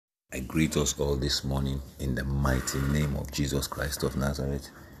I greet us all this morning in the mighty name of Jesus Christ of Nazareth.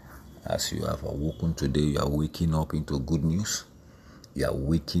 As you have awoken today, you are waking up into good news. You are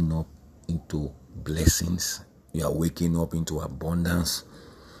waking up into blessings. You are waking up into abundance.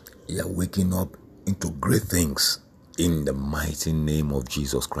 You are waking up into great things in the mighty name of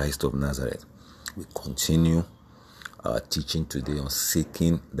Jesus Christ of Nazareth. We continue our teaching today on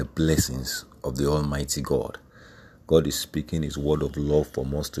seeking the blessings of the Almighty God. God is speaking His word of love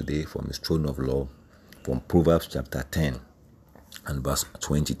from us today, from His throne of love, from Proverbs chapter 10 and verse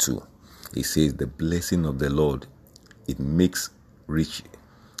 22. He says, the blessing of the Lord, it makes rich,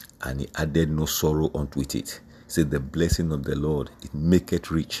 and He added no sorrow unto it. He said, the blessing of the Lord, it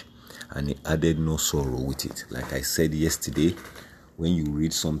maketh rich, and He added no sorrow with it. Like I said yesterday, when you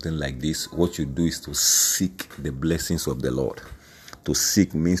read something like this, what you do is to seek the blessings of the Lord. To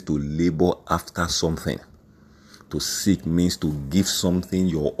seek means to labor after something. To seek means to give something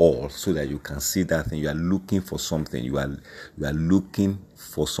your all so that you can see that thing. You are looking for something. You are looking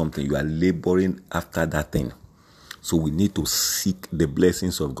for something. You are laboring after that thing. So we need to seek the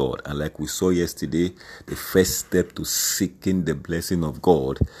blessings of God. And like we saw yesterday, the first step to seeking the blessing of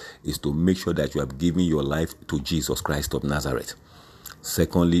God is to make sure that you have given your life to Jesus Christ of Nazareth.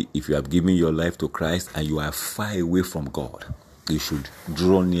 Secondly, if you have given your life to Christ and you are far away from God, you should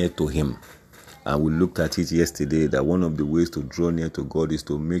draw near to Him. And we looked at it yesterday that one of the ways to draw near to God is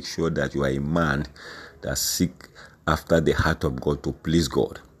to make sure that you are a man that seek after the heart of God to please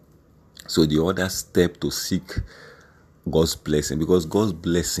God. So the other step to seek God's blessing, because God's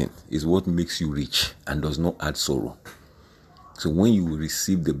blessing is what makes you rich and does not add sorrow. So when you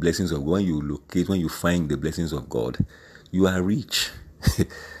receive the blessings of God, when you find the blessings of God, you are rich.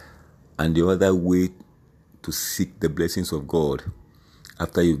 And the other way to seek the blessings of God,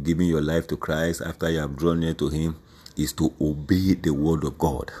 after you've given your life to Christ, after you have drawn near to Him, is to obey the word of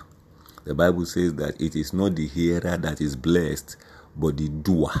God. The Bible says that it is not the hearer that is blessed, but the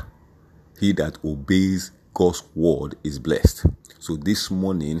doer. He that obeys God's word is blessed. So this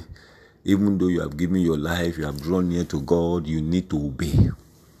morning, even though you have given your life, you have drawn near to God, you need to obey.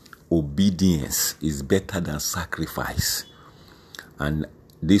 Obedience is better than sacrifice. And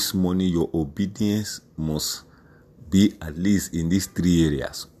this morning, your obedience must be at least in these three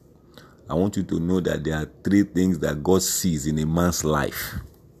areas. I want you to know that there are three things that God sees in a man's life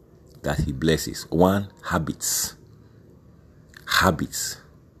that He blesses. One, habits. Habits.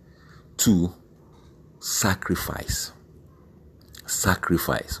 Two, sacrifice.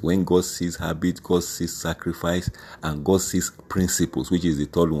 Sacrifice. When God sees habit, God sees sacrifice, and God sees principles, which is the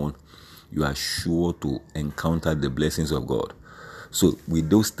third one, you are sure to encounter the blessings of God. So with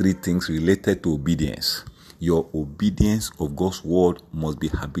those three things related to obedience, your obedience of God's word must be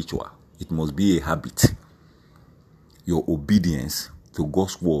habitual. It must be a habit. Your obedience to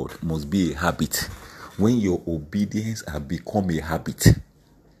God's word must be a habit. When your obedience has become a habit,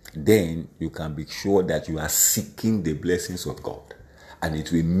 then you can be sure that you are seeking the blessings of God. And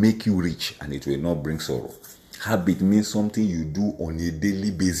it will make you rich and it will not bring sorrow. Habit means something you do on a daily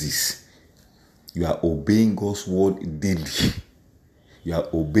basis. You are obeying God's word daily. You are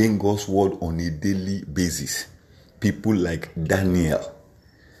obeying God's word on a daily basis. People like Daniel,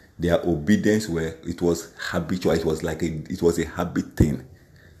 their obedience it was habitual. It was a habit thing.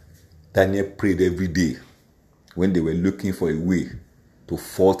 Daniel prayed every day. When they were looking for a way to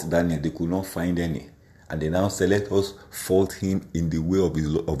fault Daniel, they could not find any. And they now said, let us fault him in the way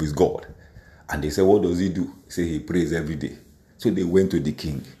of his God. And they said, what does he do? He said, he prays every day. So they went to the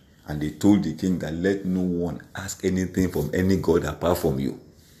king. And they told the king that let no one ask anything from any God apart from you.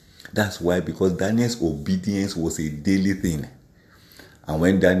 That's why, because Daniel's obedience was a daily thing. And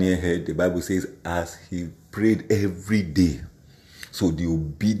when Daniel heard, the Bible says, as he prayed every day. So the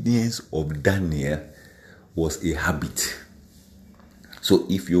obedience of Daniel was a habit. So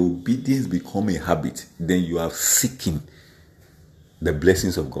if your obedience become a habit, then you are seeking the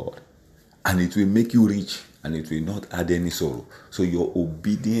blessings of God. And it will make you rich. And it will not add any sorrow. So your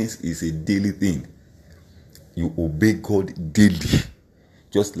obedience is a daily thing. You obey God daily.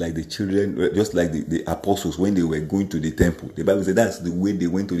 Just like the children, just like the apostles when they were going to the temple. The Bible said that's the way they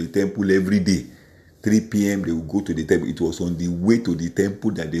went to the temple every day. 3 p.m. they would go to the temple. It was on the way to the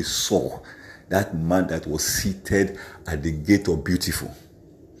temple that they saw that man that was seated at the gate of Beautiful.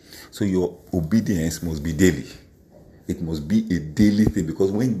 So your obedience must be daily. It must be a daily thing,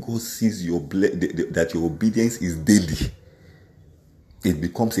 because when God sees that your obedience is daily, it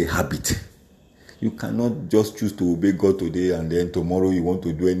becomes a habit. You cannot just choose to obey God today and then tomorrow you want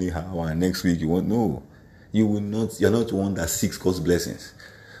to do anyhow and next week you want. No, you will not. You're not one that seeks God's blessings.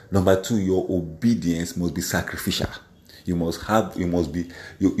 Number two, your obedience must be sacrificial. You must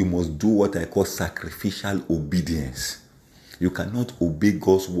do what I call sacrificial obedience. You cannot obey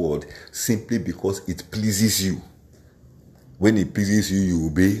God's word simply because it pleases you. When it pleases you, you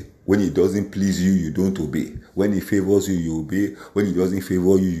obey. When it doesn't please you, you don't obey. When it favors you, you obey. When it doesn't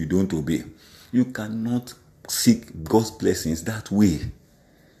favor you, you don't obey. You cannot seek God's blessings that way.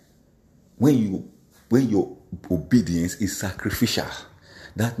 When your obedience is sacrificial,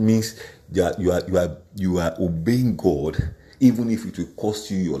 that means you are obeying God even if it will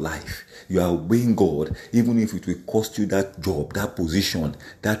cost you your life. You are obeying God even if it will cost you that job, that position,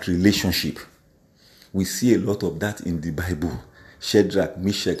 that relationship. We see a lot of that in the Bible. Shadrach,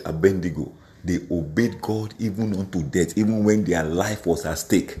 Meshach, Abednego, they obeyed God even unto death, even when their life was at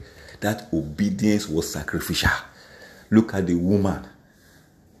stake. That obedience was sacrificial. Look at the woman.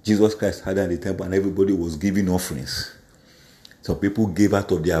 Jesus Christ had her in the temple and everybody was giving offerings. Some people gave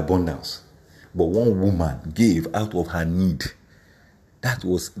out of their abundance. But one woman gave out of her need. That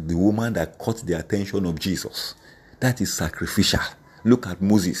was the woman that caught the attention of Jesus. That is sacrificial. Look at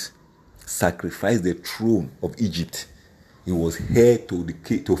Moses. Sacrificed the throne of Egypt. He was heir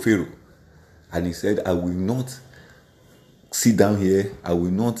to Pharaoh. And he said, I will not sit down here. I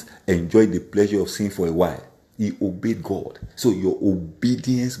will not enjoy the pleasure of sin for a while. He obeyed God. So your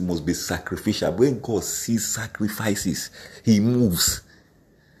obedience must be sacrificial. When God sees sacrifices, he moves.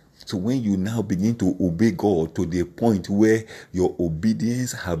 So when you now begin to obey God to the point where your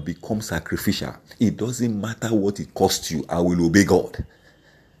obedience have become sacrificial, it doesn't matter what it costs you, I will obey God.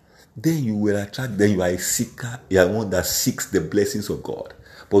 Then you will attract, then you are a seeker, you are one that seeks the blessings of God.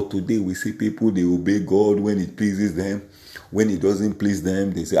 But today we see people, they obey God when it pleases them. When it doesn't please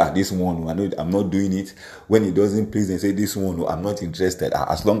them, they say, this one, I'm not doing it. When it doesn't please them, they say, this one, I'm not interested.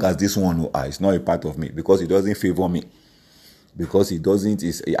 As long as this one, it's not a part of me because it doesn't favor me. Because it doesn't,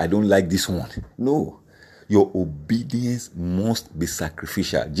 I don't like this one. No. Your obedience must be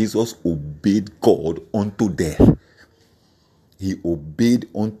sacrificial. Jesus obeyed God unto death. He obeyed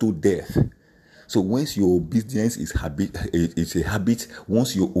unto death. So once your obedience is a habit,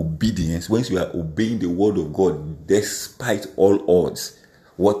 once you are obeying the word of God despite all odds,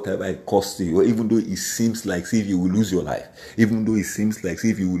 whatever it costs you, or even though it seems like if you will lose your life, even though it seems like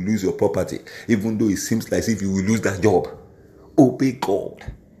if you will lose your property, even though it seems like if you will lose that job, obey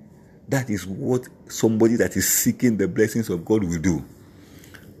God. That is what somebody that is seeking the blessings of God will do.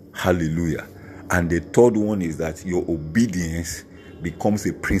 Hallelujah. And the third one is that your obedience becomes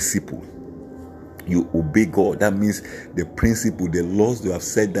a principle. You obey God. That means the principle, the laws you have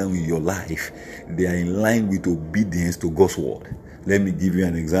set down in your life, they are in line with obedience to God's word. Let me give you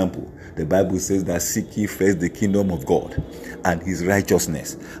an example. The Bible says that seek ye first the kingdom of God and his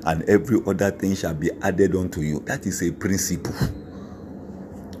righteousness, and every other thing shall be added unto you. That is a principle.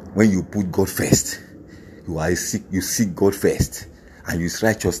 When you put God first, you seek God first and use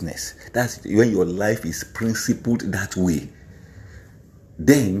righteousness. That's when your life is principled that way.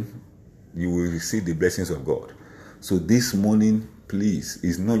 Then you will receive the blessings of God. So this morning, please,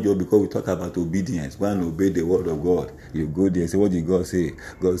 it's not just because we talk about obedience. Go and obey the word of God. You go there and say, what did God say?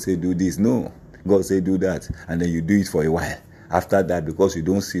 God say do this. No. God say do that. And then you do it for a while. After that, because you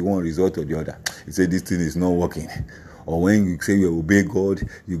don't see one result or the other, you say this thing is not working. Or when you say you obey God,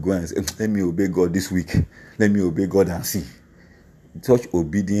 you go and say, let me obey God this week. Let me obey God and see. Such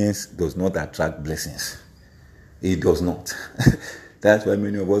obedience does not attract blessings. It does not. That's why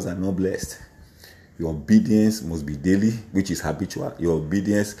many of us are not blessed. Your obedience must be daily, which is habitual. Your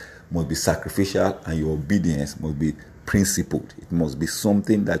obedience must be sacrificial, and your obedience must be principled. It must be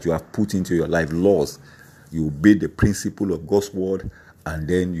something that you have put into your life, laws. You obey the principle of God's word, and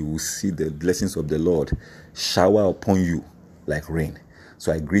then you will see the blessings of the Lord shower upon you like rain.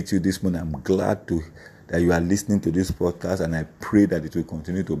 So I greet you this morning. I'm glad that you are listening to this podcast, and I pray that it will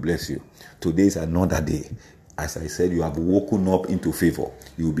continue to bless you. Today is another day. As I said, you have woken up into favor.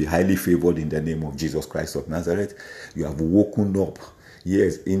 You will be highly favored in the name of Jesus Christ of Nazareth. You have woken up,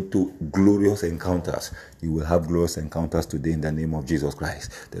 yes, into glorious encounters. You will have glorious encounters today in the name of Jesus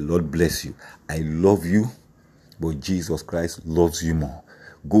Christ. The Lord bless you. I love you, but Jesus Christ loves you more.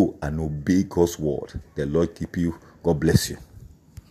 Go and obey God's word. The Lord keep you. God bless you.